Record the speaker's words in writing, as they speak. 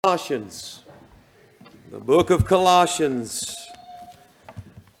Colossians, the book of Colossians.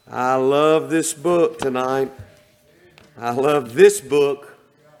 I love this book tonight. I love this book.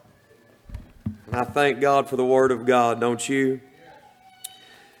 And I thank God for the Word of God, don't you?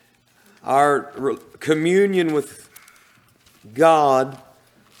 Our communion with God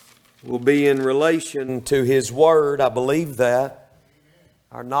will be in relation to His Word. I believe that.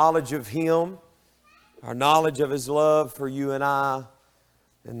 Our knowledge of Him, our knowledge of His love for you and I,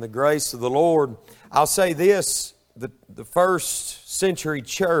 and the grace of the Lord. I'll say this, the first century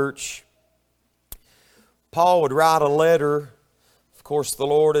church, Paul would write a letter. Of course, the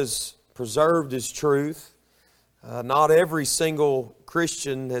Lord has preserved His truth. Not every single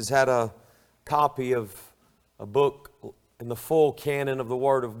Christian has had a copy of a book in the full canon of the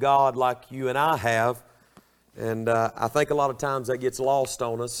Word of God like you and I have. And I think a lot of times that gets lost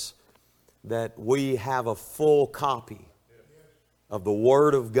on us, that we have a full copy of the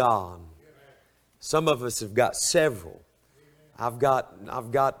Word of God. Some of us have got several. I've got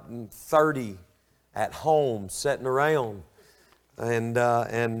 30 at home sitting around, and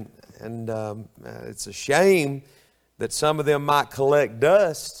it's a shame that some of them might collect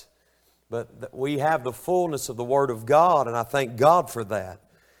dust, but we have the fullness of the Word of God, and I thank God for that.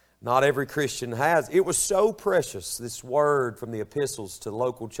 Not every Christian has. It was so precious, this word from the epistles to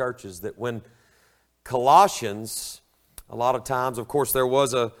local churches, that when Colossians, a lot of times, of course, there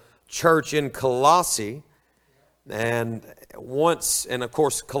was a church in Colossae, and of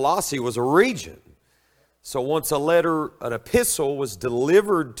course, Colossae was a region. So once an epistle was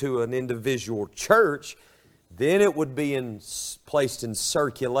delivered to an individual church, then it would be placed in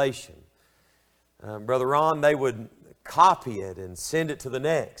circulation. Brother Ron, they would copy it and send it to the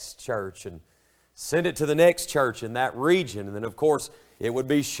next church and send it to the next church in that region. And then, of course, it would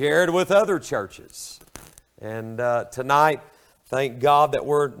be shared with other churches. And tonight, thank God that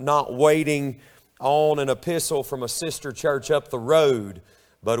we're not waiting on an epistle from a sister church up the road,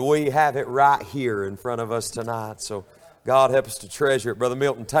 but we have it right here in front of us tonight. So God help us to treasure it. Brother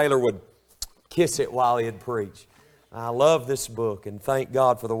Milton Taylor would kiss it while he'd preach. I love this book, and thank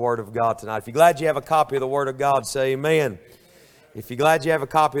God for the Word of God tonight. If you're glad you have a copy of the Word of God, say amen. If you're glad you have a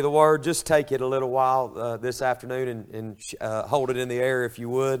copy of the Word, just take it a little while this afternoon and hold it in the air if you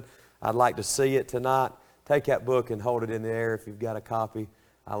would. I'd like to see it tonight. Take that book and hold it in the air if you've got a copy.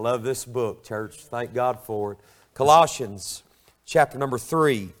 I love this book, church. Thank God for it. Colossians chapter number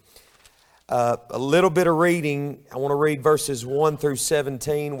 3. A little bit of reading. I want to read verses 1 through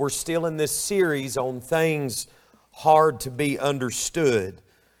 17. We're still in this series on things hard to be understood.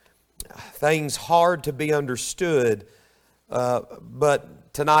 Things hard to be understood.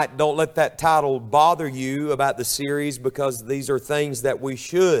 But tonight, don't let that title bother you about the series, because these are things that we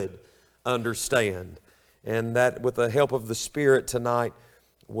should understand. And that with the help of the Spirit tonight,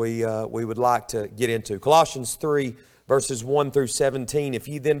 we would like to get into. Colossians 3, verses 1 through 17. If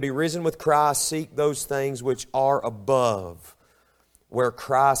ye then be risen with Christ, seek those things which are above, where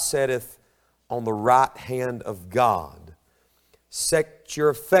Christ sitteth on the right hand of God. Set your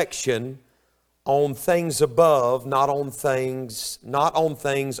affection on things above, not on things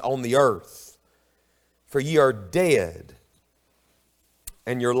on the earth. For ye are dead,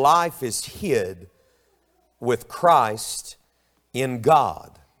 and your life is hid with Christ in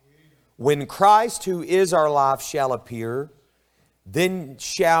God. When Christ, who is our life, shall appear, then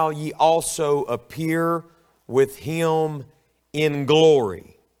shall ye also appear with Him in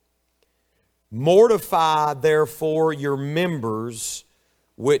glory. Mortify therefore your members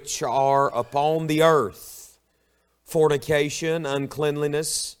which are upon the earth: fornication,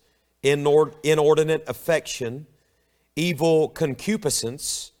 uncleanliness, inordinate affection, evil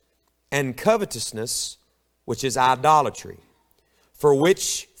concupiscence, and covetousness, which is idolatry. For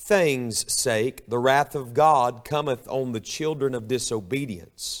which things' sake the wrath of God cometh on the children of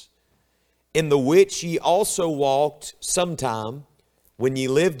disobedience, in the which ye also walked sometime when ye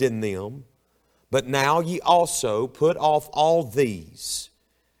lived in them. But now ye also put off all these: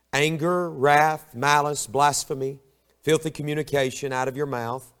 anger, wrath, malice, blasphemy, filthy communication out of your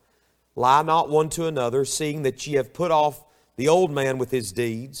mouth. Lie not one to another, seeing that ye have put off the old man with his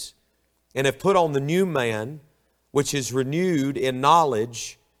deeds, and have put on the new man, which is renewed in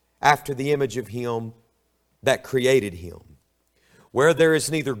knowledge after the image of Him that created him. Where there is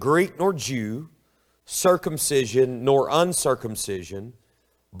neither Greek nor Jew, circumcision nor uncircumcision,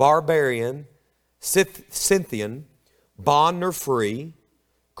 barbarian, Scythian, bond nor free,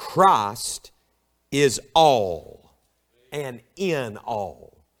 Christ is all and in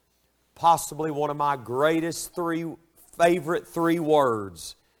all. Possibly one of my greatest favorite three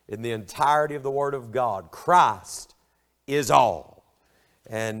words in the entirety of the Word of God. Christ is all.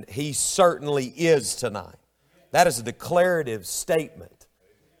 And He certainly is tonight. That is a declarative statement.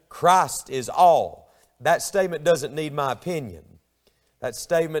 Christ is all. That statement doesn't need my opinion. That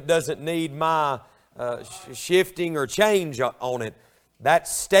statement doesn't need my shifting or change on it. That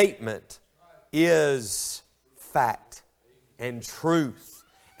statement is fact and truth.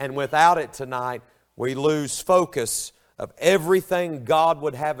 And without it tonight, we lose focus of everything God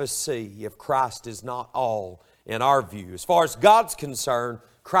would have us see if Christ is not all in our view. As far as God's concerned,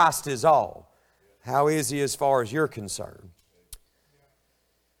 Christ is all. How is He as far as you're concerned?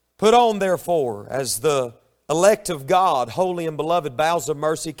 Put on, therefore, as the elect of God, holy and beloved, bowels of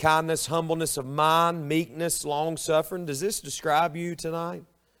mercy, kindness, humbleness of mind, meekness, long-suffering. Does this describe you tonight?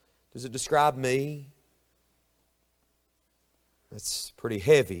 Does it describe me? That's pretty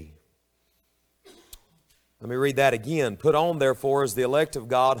heavy. Let me read that again. Put on, therefore, as the elect of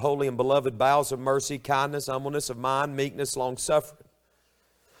God, holy and beloved, bowels of mercy, kindness, humbleness of mind, meekness, long-suffering,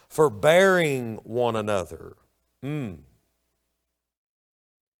 forbearing one another,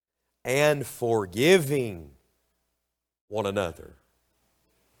 and forgiving one another.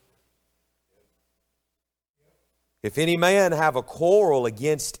 If any man have a quarrel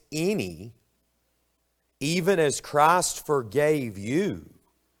against any, even as Christ forgave you,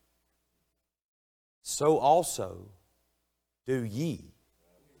 so also do ye.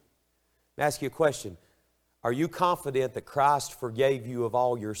 Let me ask you a question. Are you confident that Christ forgave you of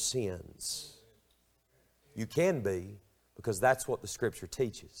all your sins? You can be, because that's what the Scripture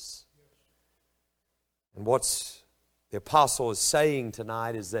teaches. And what's the apostle is saying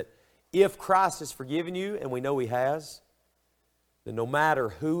tonight is that if Christ has forgiven you, and we know He has, then no matter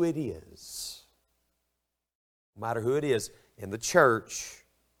who it is, in the church,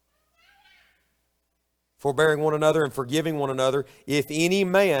 forbearing one another and forgiving one another, if any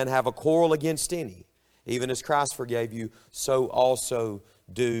man have a quarrel against any, even as Christ forgave you, so also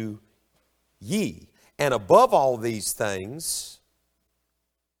do ye. And above all these things,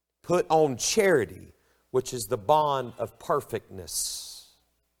 put on charity, which is the bond of perfectness.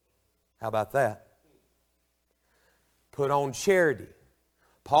 How about that? Put on charity.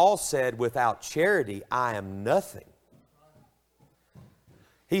 Paul said, without charity, I am nothing.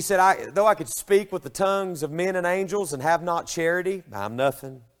 He said, though I could speak with the tongues of men and angels and have not charity, I'm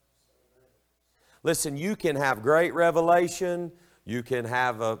nothing. Listen, you can have great revelation. You can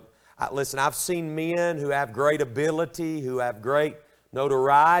have listen, I've seen men who have great ability, who have great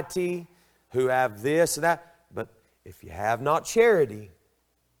notoriety, who have this and that. But if you have not charity,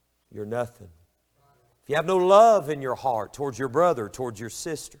 you're nothing. If you have no love in your heart towards your brother, towards your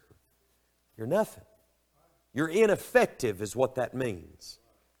sister, you're nothing. You're ineffective is what that means.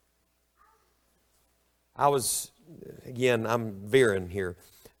 I'm veering here.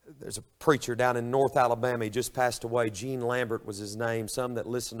 There's a preacher down in North Alabama. He just passed away. Gene Lambert was his name. Some that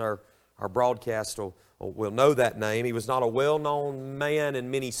listen to our broadcast will know that name. He was not a well-known man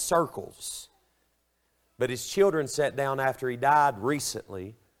in many circles. But his children sat down after he died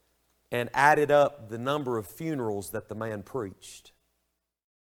recently and added up the number of funerals that the man preached.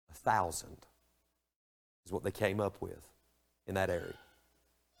 1,000 is what they came up with in that area.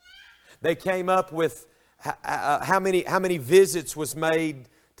 They came up with how many visits was made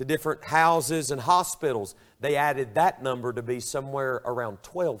to different houses and hospitals. They added that number to be somewhere around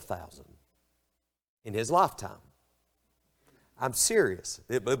 12,000 in his lifetime. I'm serious.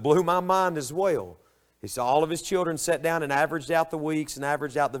 It blew my mind as well. He saw all of his children sat down and averaged out the weeks and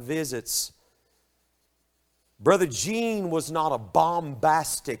averaged out the visits. Brother Gene was not a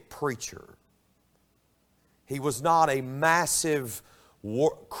bombastic preacher. He was not a massive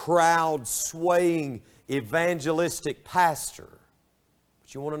crowd-swaying evangelistic pastor.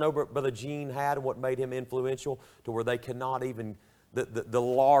 But you want to know what Brother Gene had and what made him influential to where they cannot even, the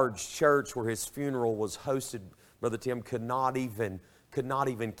large church where his funeral was hosted, Brother Tim, could not even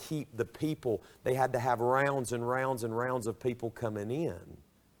keep the people. They had to have rounds and rounds and rounds of people coming in.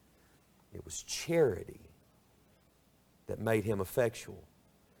 It was charity that made him effectual.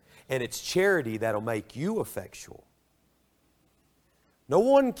 And it's charity that'll make you effectual. No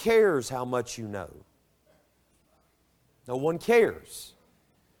one cares how much you know. No one cares.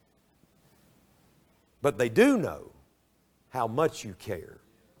 But they do know how much you care.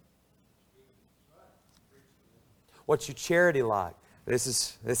 What's your charity like?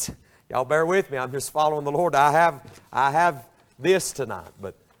 This y'all bear with me. I'm just following the Lord. I have this tonight.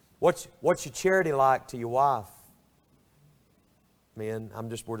 But what's your charity like to your wife? Men,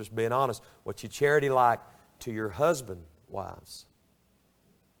 we're just being honest. What's your charity like to your husband, wives?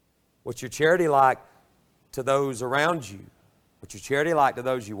 What's your charity like to those around you? What's your charity like to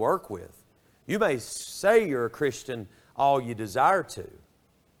those you work with? You may say you're a Christian all you desire to,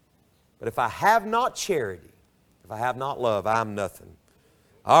 But if I have not charity, if I have not love, I'm nothing.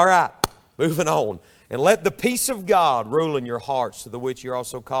 All right, moving on. And let the peace of God rule in your hearts, to the which you're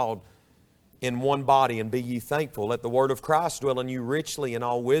also called in one body, and be ye thankful. Let the word of Christ dwell in you richly in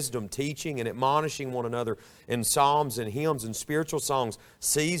all wisdom, teaching and admonishing one another in psalms and hymns and spiritual songs,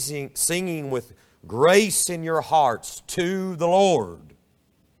 singing with grace in your hearts to the Lord.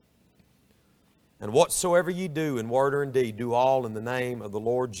 And whatsoever ye do in word or in deed, do all in the name of the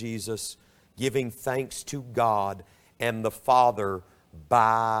Lord Jesus, giving thanks to God and the Father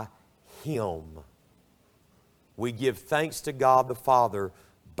by Him. We give thanks to God the Father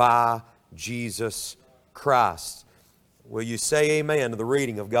by Jesus Christ. Will you say amen to the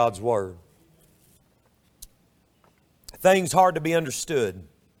reading of God's Word? Things hard to be understood.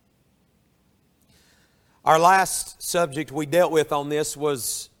 Our last subject we dealt with on this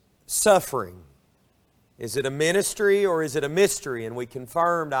was suffering. Is it a ministry or is it a mystery? And we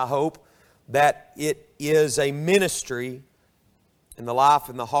confirmed, I hope, that it is a ministry in the life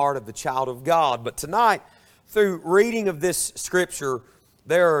and the heart of the child of God. But tonight, through reading of this Scripture,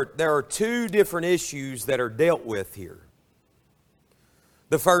 there are two different issues that are dealt with here.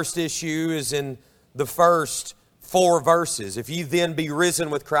 The first issue is in the first 4 verses. If ye then be risen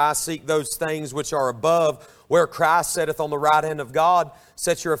with Christ, seek those things which are above, where Christ sitteth on the right hand of God.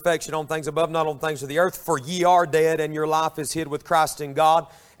 Set your affection on things above, not on things of the earth. For ye are dead, and your life is hid with Christ in God.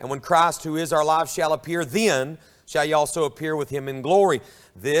 And when Christ, who is our life, shall appear, then shall ye also appear with Him in glory.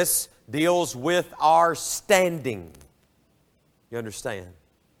 This deals with our standing. You understand?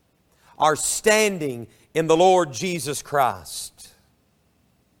 Our standing in the Lord Jesus Christ.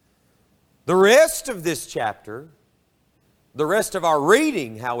 The rest of this chapter, the rest of our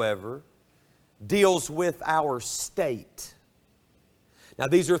reading, however, deals with our state. Now,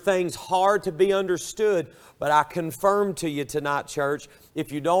 these are things hard to be understood, but I confirm to you tonight, church,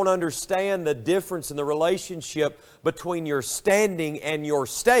 if you don't understand the difference in the relationship between your standing and your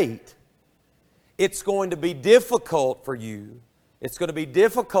state, it's going to be difficult for you. It's going to be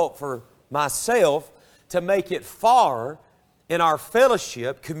difficult for myself to make it far in our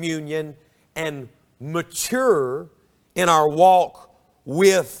fellowship, communion, and mature in our walk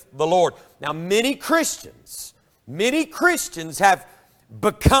with the Lord. Now, many Christians have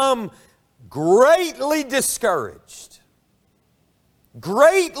become greatly discouraged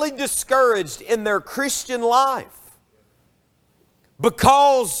in their Christian life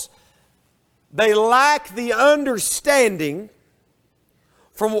because they lack the understanding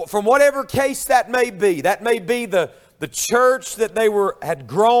from whatever case that may be. That may be the church that they had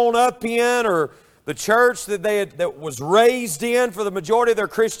grown up in, or the church that was raised in for the majority of their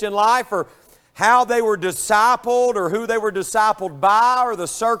Christian life, or how they were discipled, or who they were discipled by, or the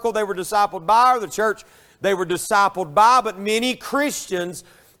circle they were discipled by, or the church they were discipled by. But many Christians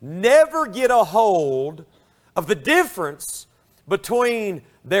never get a hold of the difference between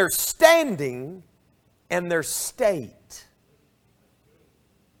their standing and their state.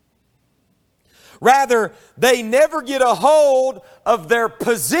 Rather, they never get a hold of their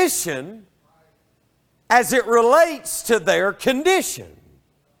position as it relates to their condition.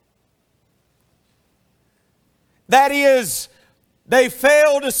 That is, they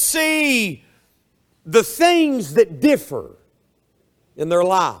fail to see the things that differ in their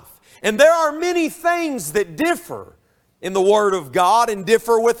life. And there are many things that differ in the Word of God and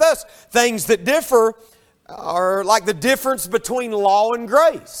differ with us. Things that differ are like the difference between law and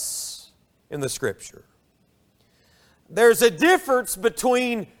grace in the Scripture. There's a difference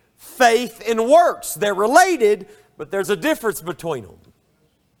between faith and works. They're related, but there's a difference between them.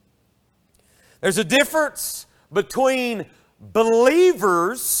 There's a difference between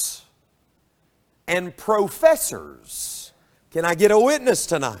believers and professors. Can I get a witness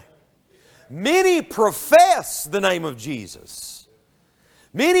tonight? Many profess the name of Jesus.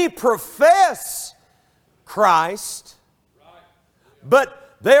 Many profess Christ,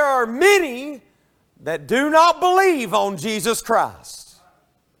 but there are many that do not believe on Jesus Christ.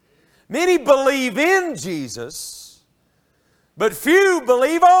 Many believe in Jesus, but few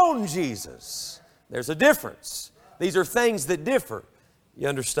believe on Jesus. There's a difference. These are things that differ. You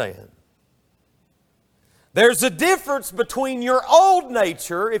understand? There's a difference between your old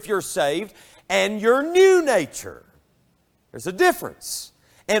nature, if you're saved, and your new nature. There's a difference.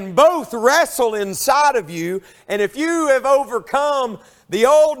 And both wrestle inside of you. And if you have overcome the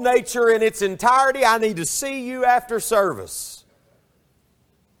old nature in its entirety, I need to see you after service.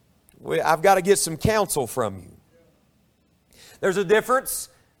 I've got to get some counsel from you. There's a difference,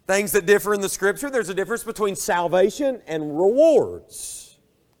 things that differ in the Scripture. There's a difference between salvation and rewards.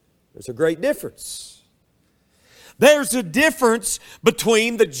 There's a great difference. There's a difference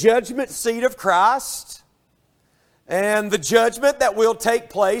between the judgment seat of Christ and the judgment that will take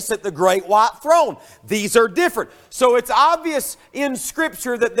place at the great white throne. These are different. So it's obvious in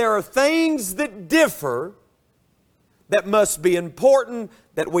Scripture that there are things that differ that must be important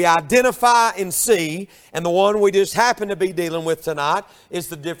that we identify and see. And the one we just happen to be dealing with tonight is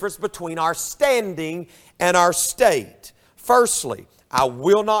the difference between our standing and our state. Firstly, I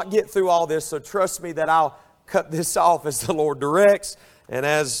will not get through all this, so trust me that I'll cut this off as the Lord directs and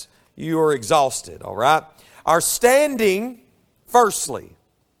as you are exhausted, all right? Our standing, firstly,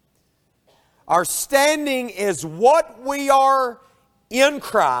 our standing is what we are in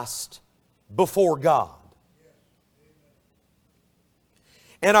Christ before God.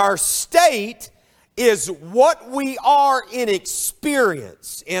 And our state is what we are in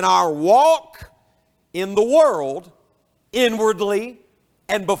experience in our walk in the world, inwardly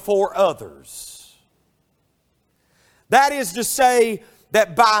and before others. That is to say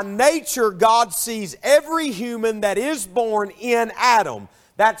that by nature God sees every human that is born in Adam.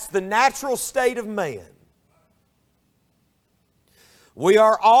 That's the natural state of man. We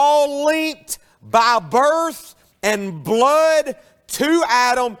are all linked by birth and blood to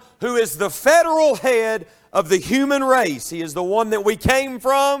Adam, who is the federal head of the human race. He is the one that we came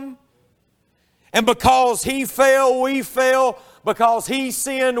from. And because he fell, we fell. Because he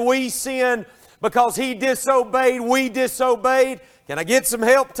sinned, we sinned. Because he disobeyed, we disobeyed. Can I get some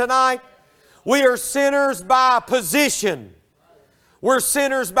help tonight? We are sinners by position. We're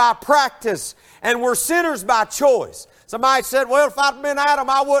sinners by practice. And we're sinners by choice. Somebody said, well, if I'd been Adam,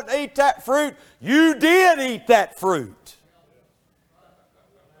 I wouldn't eat that fruit. You did eat that fruit.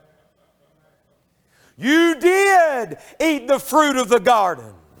 You did eat the fruit of the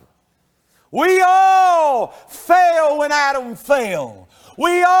garden. We all fell when Adam fell.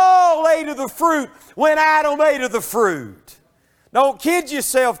 We all ate of the fruit when Adam ate of the fruit. Don't kid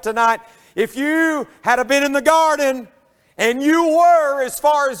yourself tonight. If you had been in the garden and you were, as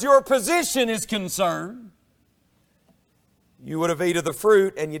far as your position is concerned, you would have eaten of the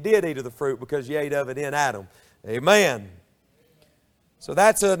fruit, and you did eat of the fruit because you ate of it in Adam. Amen. So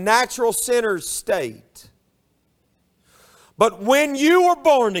that's a natural sinner's state. But when you were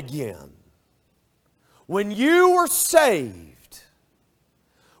born again, when you were saved,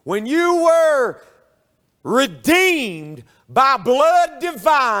 when you were redeemed by blood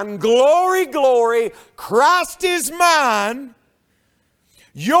divine, glory, glory, Christ is mine,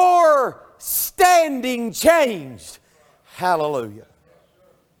 your standing changed. Hallelujah.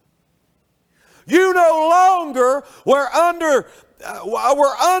 You no longer were under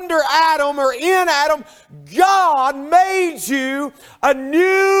Adam or in Adam. God made you a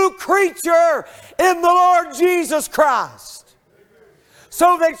new creature in the Lord Jesus Christ.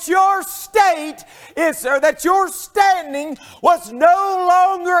 So that your state is, or that your standing was no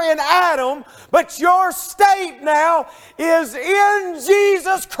longer in Adam, but your state now is in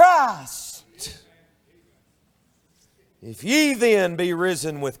Jesus Christ. If ye then be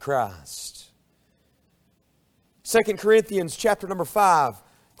risen with Christ. 2 Corinthians chapter number 5,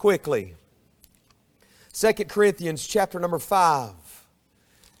 quickly. 2 Corinthians chapter number 5.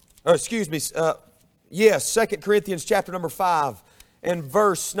 Or excuse me, 2 Corinthians chapter number 5 and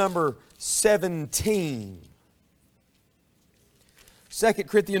verse number 17. 2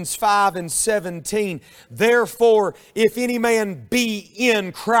 Corinthians 5 and 17. Therefore, if any man be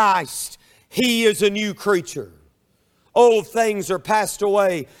in Christ, he is a new creature. Old things are passed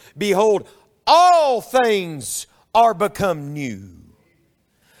away. Behold, all things are become new.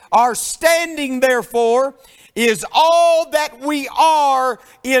 Our standing, therefore, is all that we are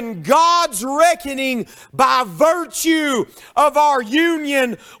in God's reckoning by virtue of our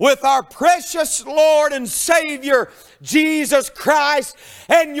union with our precious Lord and Savior, Jesus Christ.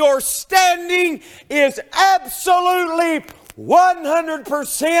 And your standing is absolutely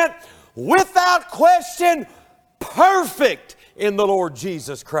 100% without question perfect in the Lord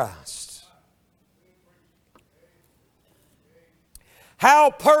Jesus Christ.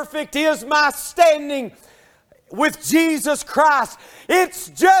 How perfect is my standing with Jesus Christ? It's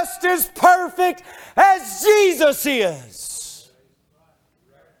just as perfect as Jesus is.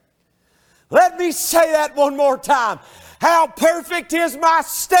 Let me say that one more time. How perfect is my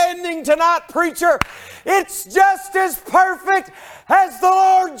standing tonight, preacher? It's just as perfect as the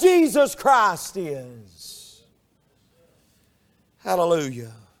Lord Jesus Christ is.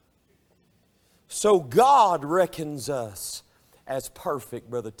 Hallelujah. So God reckons us as perfect,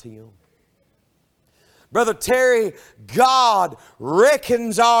 Brother Tim. Brother Terry, God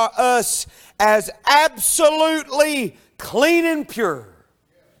reckons us as absolutely clean and pure.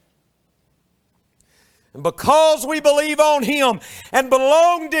 And because we believe on Him and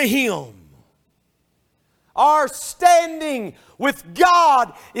belong to Him, our standing with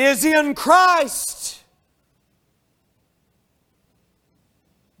God is in Christ.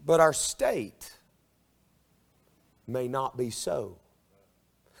 But our state may not be so.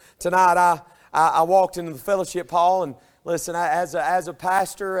 Tonight I walked into the fellowship hall, and listen, as a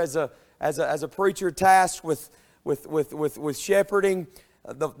pastor, as a preacher tasked with shepherding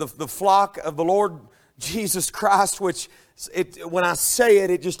the flock of the Lord Jesus Christ, which when I say it,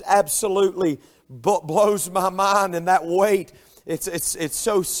 it just absolutely blows my mind, and that weight, it's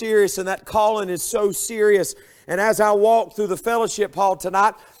so serious, and that calling is so serious. And as I walked through the fellowship hall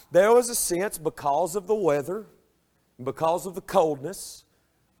tonight, there was a sense, because of the weather, because of the coldness,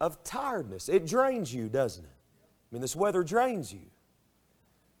 of tiredness. It drains you, doesn't it? I mean, this weather drains you.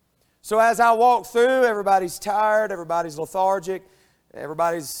 So as I walk through, everybody's tired, everybody's lethargic,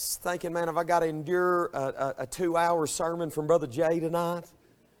 everybody's thinking, man, have I got to endure a 2-hour sermon from Brother Jay tonight?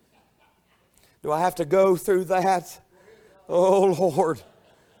 Do I have to go through that? Oh, Lord.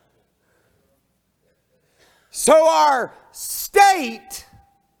 So our state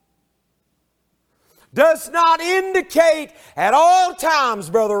does not indicate at all times,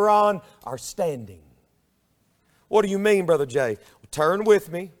 Brother Ron, our standing. What do you mean, Brother Jay? Well, turn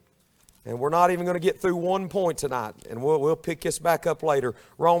with me, and we're not even going to get through one point tonight, and we'll pick this back up later.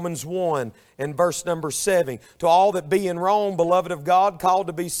 Romans 1 and verse number 7. To all that be in Rome, beloved of God, called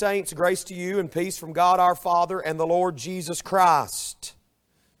to be saints, grace to you and peace from God our Father and the Lord Jesus Christ.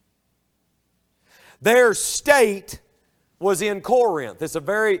 Their state was in Corinth. It's a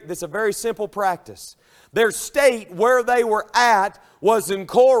very simple practice. Their state, where they were at, was in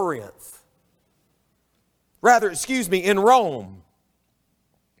Corinth. In Rome.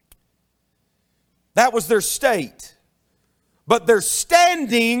 That was their state. But their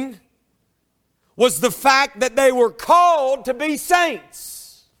standing was the fact that they were called to be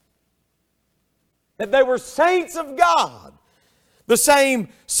saints. That they were saints of God. The same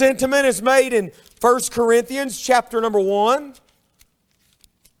sentiment is made in 1 Corinthians chapter number 1.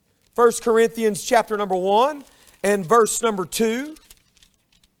 1 Corinthians chapter number 1 and verse number 2.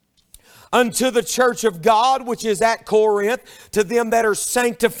 Unto the church of God which is at Corinth, to them that are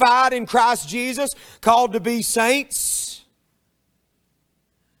sanctified in Christ Jesus, called to be saints.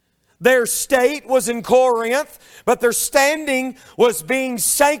 Their state was in Corinth, but their standing was being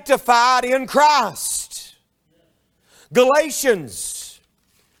sanctified in Christ. Galatians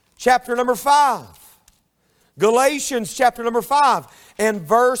chapter number 5. Galatians chapter number 5 and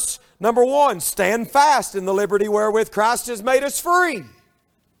verse number 1. Stand fast in the liberty wherewith Christ has made us free.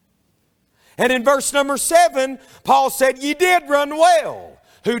 And in verse number 7, Paul said, ye did run well.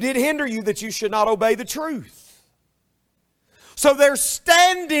 Who did hinder you that you should not obey the truth? So their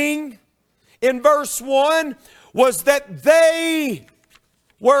standing in verse 1 was that they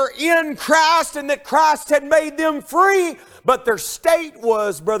were in Christ and that Christ had made them free. But their state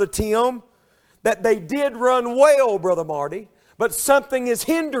was, Brother Tim, that they did run well, Brother Marty, but something has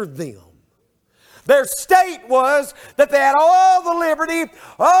hindered them. Their state was that they had all the liberty,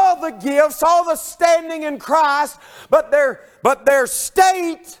 all the gifts, all the standing in Christ, but their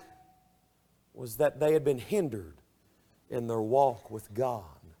state was that they had been hindered in their walk with God.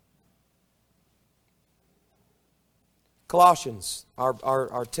 Colossians,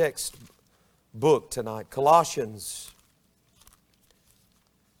 our text book tonight, Colossians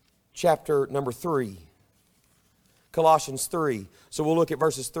chapter number 3. Colossians 3. So we'll look at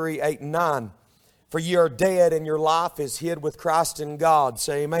verses 3, 8, and 9. For ye are dead, and your life is hid with Christ in God.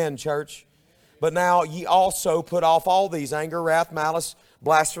 Say amen, church. But now ye also put off all these: anger, wrath, malice,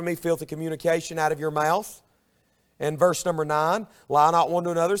 blasphemy, filthy communication out of your mouth. And verse number 9, lie not one to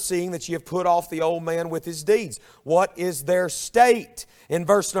another, seeing that ye have put off the old man with his deeds. What is their state? In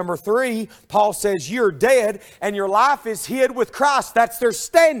verse number 3, Paul says, you're dead, and your life is hid with Christ. That's their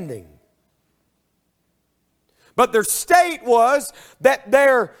standing. But their state was that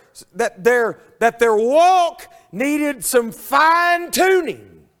their walk needed some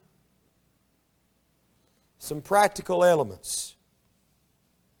fine-tuning, some practical elements.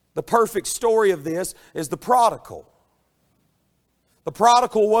 The perfect story of this is the prodigal. The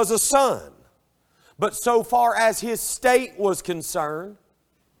prodigal was a son, but so far as his state was concerned,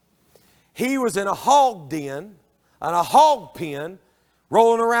 he was in a hog den, and a hog pen,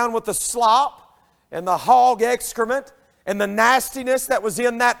 rolling around with the slop and the hog excrement and the nastiness that was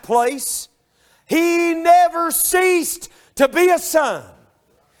in that place. He never ceased to be a son.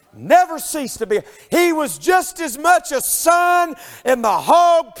 Never ceased to be. He was just as much a son in the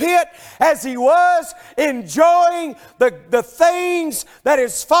hog pit as he was enjoying the things that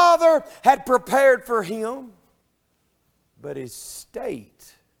his father had prepared for him. But his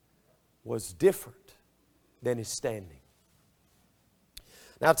state was different than his standing.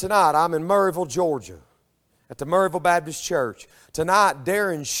 Now tonight I'm in Murrayville, Georgia, at the Murrayville Baptist Church. Tonight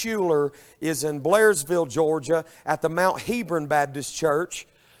Darren Schuler is in Blairsville, Georgia, at the Mount Hebron Baptist Church.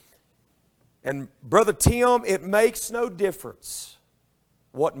 And Brother Tim, it makes no difference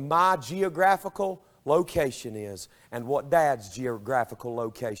what my geographical location is and what Dad's geographical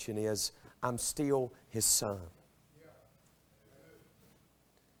location is. I'm still his son.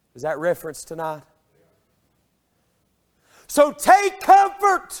 Is that reference tonight? So take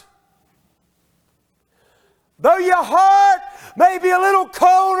comfort. Though your heart may be a little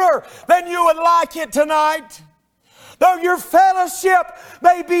colder than you would like it tonight, though your fellowship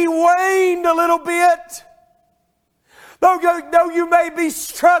may be waned a little bit, though you may be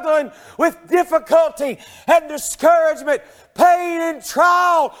struggling with difficulty and discouragement, pain and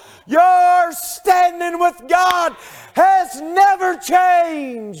trial, your standing with God has never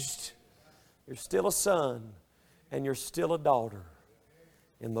changed. You're still a son and you're still a daughter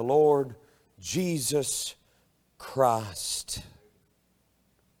in the Lord Jesus Christ.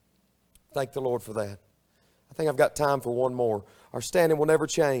 Thank the Lord for that. I think I've got time for one more. Our standing will never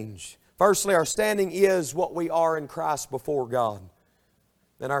change. Firstly, our standing is what we are in Christ before God.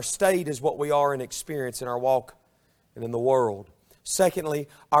 Then our state is what we are in experience in our walk and in the world. Secondly,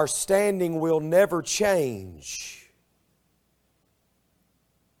 our standing will never change.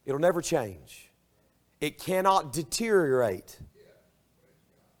 It'll never change. It cannot deteriorate.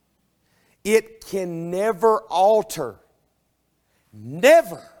 It can never alter.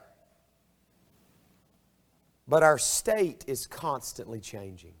 Never. But our state is constantly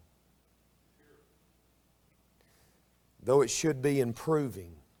changing. Though it should be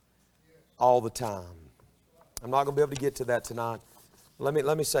improving all the time. I'm not going to be able to get to that tonight. Let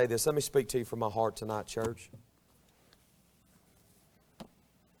me say this. Let me speak to you from my heart tonight, church.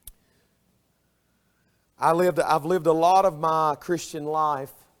 I've lived a lot of my Christian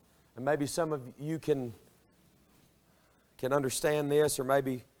life, and maybe some of you can understand this, or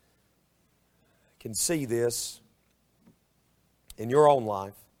maybe can see this in your own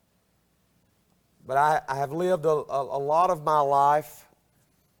life. But I have lived a lot of my life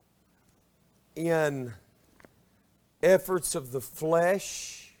in efforts of the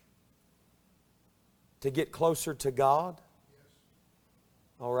flesh to get closer to God.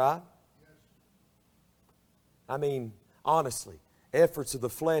 All right? I mean, honestly, efforts of the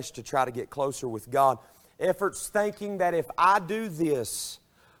flesh to try to get closer with God. Efforts thinking that if I do this,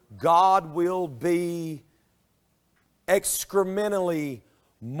 God will be excrementally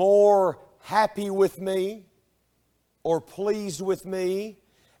more happy with me or pleased with me,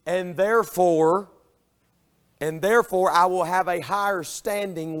 and therefore I will have a higher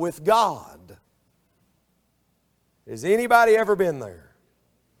standing with God. Has anybody ever been there?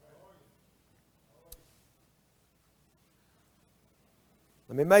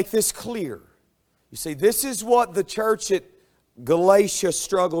 Let me make this clear. You see, this is what the church at Galatia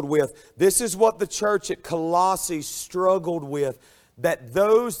struggled with. This is what the church at Colossae struggled with. That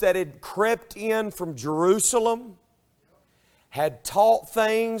those that had crept in from Jerusalem had taught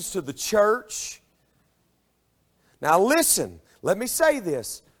things to the church. Now listen, let me say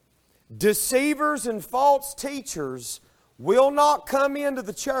this. Deceivers and false teachers will not come into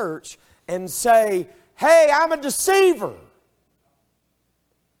the church and say, "Hey, I'm a deceiver.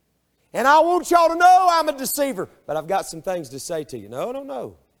 And I want y'all to know I'm a deceiver, but I've got some things to say to you." No.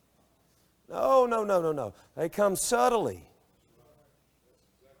 No. They come subtly.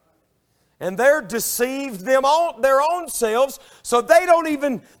 And they're deceived their own selves, so they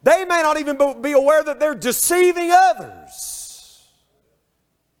may not even be aware that they're deceiving others.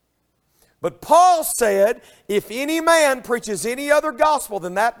 But Paul said, if any man preaches any other gospel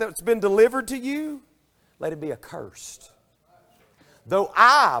than that's been delivered to you, let him be accursed.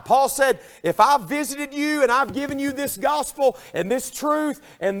 Paul said, if I've visited you and I've given you this gospel and this truth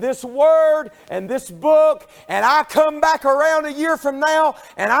and this word and this book, and I come back around a year from now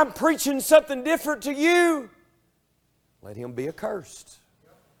and I'm preaching something different to you, let him be accursed.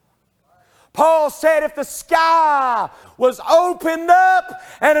 Paul said if the sky was opened up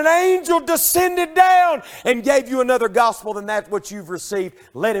and an angel descended down and gave you another gospel than that which you've received,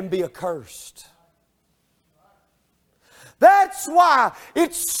 let him be accursed. That's why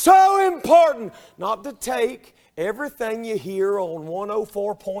it's so important not to take everything you hear on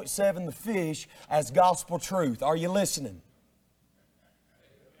 104.7 The Fish as gospel truth. Are you listening?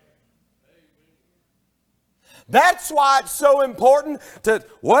 That's why it's so important to,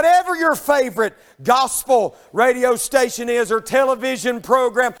 whatever your favorite gospel radio station is or television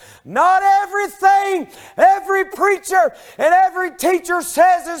program, not everything every preacher and every teacher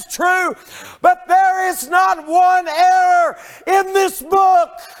says is true, but there is not one error in this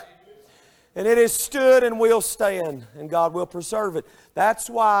book. And it has stood and will stand, and God will preserve it. That's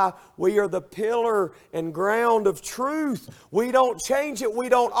why we are the pillar and ground of truth. We don't change it. We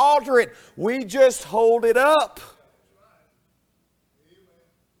don't alter it. We just hold it up.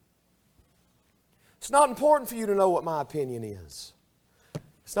 It's not important for you to know what my opinion is.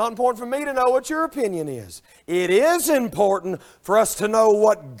 It's not important for me to know what your opinion is. It is important for us to know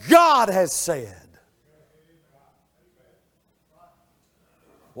what God has said.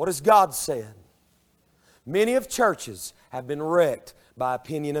 What has God said? Many of churches have been wrecked by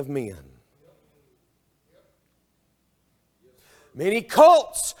opinion of men. Many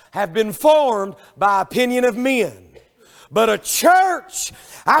cults have been formed by opinion of men. But a church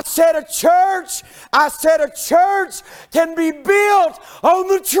can be built on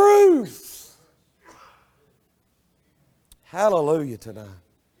the truth. Hallelujah tonight.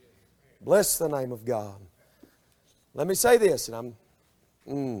 Bless the name of God. Let me say this, and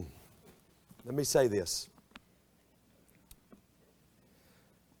let me say this.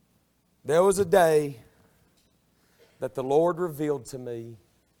 There was a day that the Lord revealed to me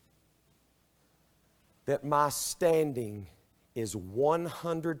that my standing is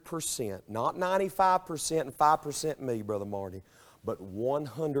 100%, not 95% and 5% me, Brother Marty, but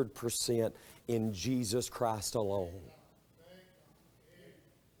 100% in Jesus Christ alone.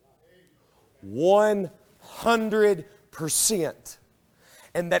 100%.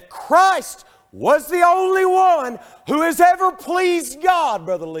 And that Christ was the only one who has ever pleased God,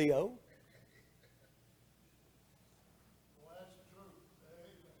 Brother Leo.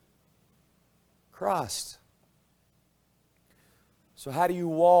 Christ. So how do you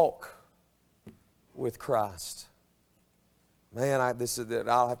walk with Christ? Man,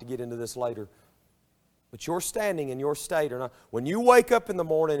 I'll have to get into this later. But your standing and your state are not. When you wake up in the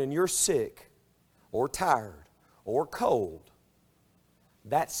morning and you're sick or tired or cold,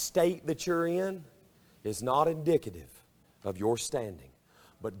 that state that you're in is not indicative of your standing.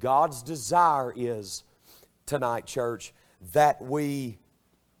 But God's desire is, tonight, church, that we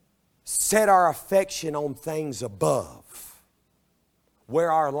set our affection on things above,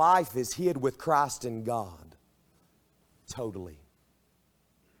 where our life is hid with Christ in God. Totally.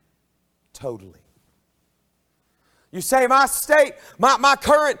 Totally. You say, my state, my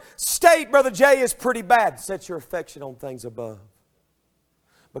current state, Brother Jay, is pretty bad. Set your affection on things above.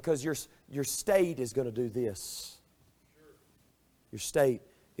 Because your state is going to do this. Your state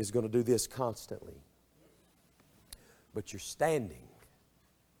is going to do this constantly. But your standing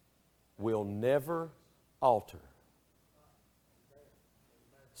will never alter.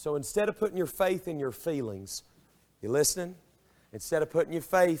 So instead of putting your faith in your feelings, you listening? Instead of putting your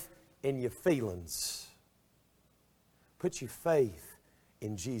faith in your feelings, put your faith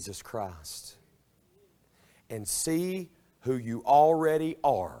in Jesus Christ. And see who you already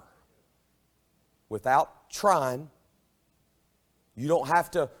are. Without trying. You don't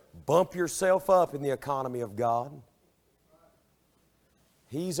have to bump yourself up in the economy of God.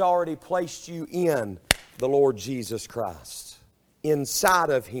 He's already placed you in the Lord Jesus Christ. Inside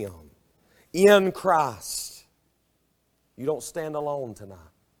of Him. In Christ. You don't stand alone tonight.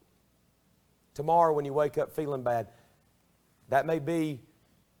 Tomorrow when you wake up feeling bad, that may be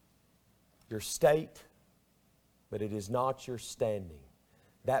your state, but it is not your standing.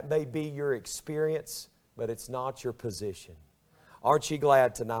 That may be your experience, but it's not your position. Aren't you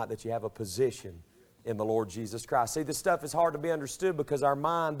glad tonight that you have a position in the Lord Jesus Christ? See, this stuff is hard to be understood because our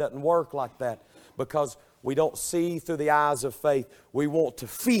mind doesn't work like that. Because we don't see through the eyes of faith. We want to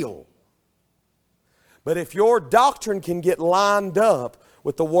feel. But if your doctrine can get lined up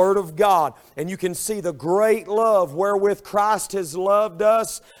with the Word of God, and you can see the great love wherewith Christ has loved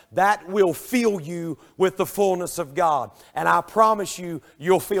us, that will fill you with the fullness of God. And I promise you,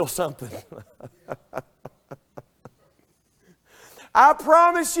 you'll feel something. I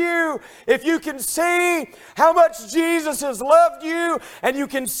promise you, if you can see how much Jesus has loved you, and you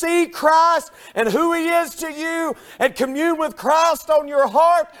can see Christ and who He is to you, and commune with Christ on your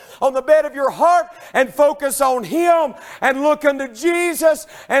heart, on the bed of your heart, and focus on Him, and look unto Jesus,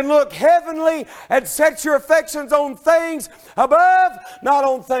 and look heavenly, and set your affections on things above, not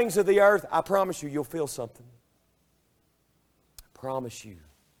on things of the earth, I promise you, you'll feel something. I promise you.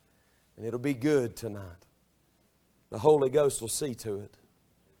 And it'll be good tonight. The Holy Ghost will see to it.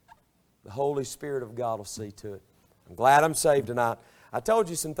 The Holy Spirit of God will see to it. I'm glad I'm saved tonight. I told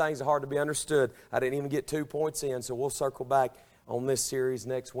you some things are hard to be understood. I didn't even get 2 points in, so we'll circle back on this series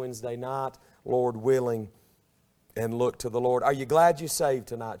next Wednesday night, Lord willing, and look to the Lord. Are you glad you saved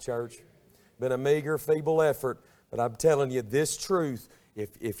tonight, church? Been a meager, feeble effort, but I'm telling you, this truth,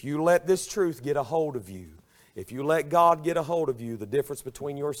 if you let this truth get a hold of you, if you let God get a hold of you, the difference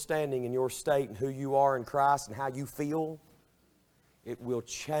between your standing and your state and who you are in Christ and how you feel, it will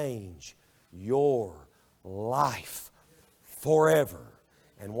change your life forever.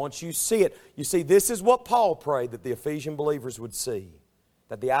 And once you see it, you see, this is what Paul prayed that the Ephesian believers would see,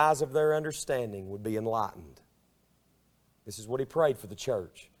 that the eyes of their understanding would be enlightened. This is what he prayed for the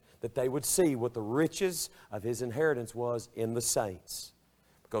church, that they would see what the riches of his inheritance was in the saints.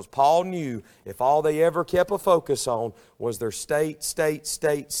 Because Paul knew if all they ever kept a focus on was their state,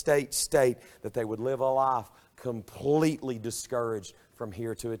 that they would live a life completely discouraged from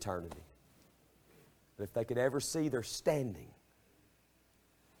here to eternity. But if they could ever see their standing,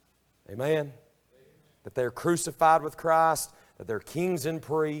 amen, that they're crucified with Christ, that they're kings and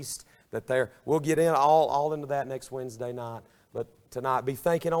priests, that we'll get in all into that next Wednesday night. But tonight, be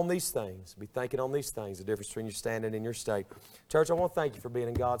thinking on these things. Be thinking on these things, the difference between your standing and your state. Church, I want to thank you for being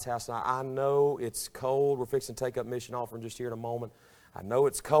in God's house tonight. I know it's cold. We're fixing to take up mission offering just here in a moment. I know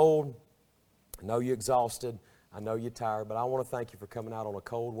it's cold. I know you're exhausted. I know you're tired, but I want to thank you for coming out on a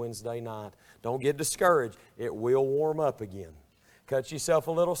cold Wednesday night. Don't get discouraged. It will warm up again. Cut yourself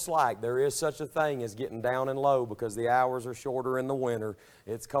a little slack. There is such a thing as getting down and low because the hours are shorter in the winter.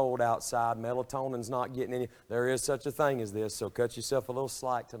 It's cold outside. Melatonin's not getting any. There is such a thing as this, so cut yourself a little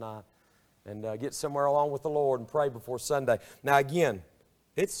slack tonight and get somewhere along with the Lord and pray before Sunday. Now again,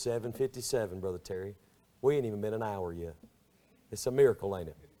 it's 7:57, Brother Terry. We ain't even been an hour yet. It's a miracle, ain't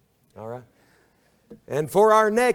it? All right? And for our next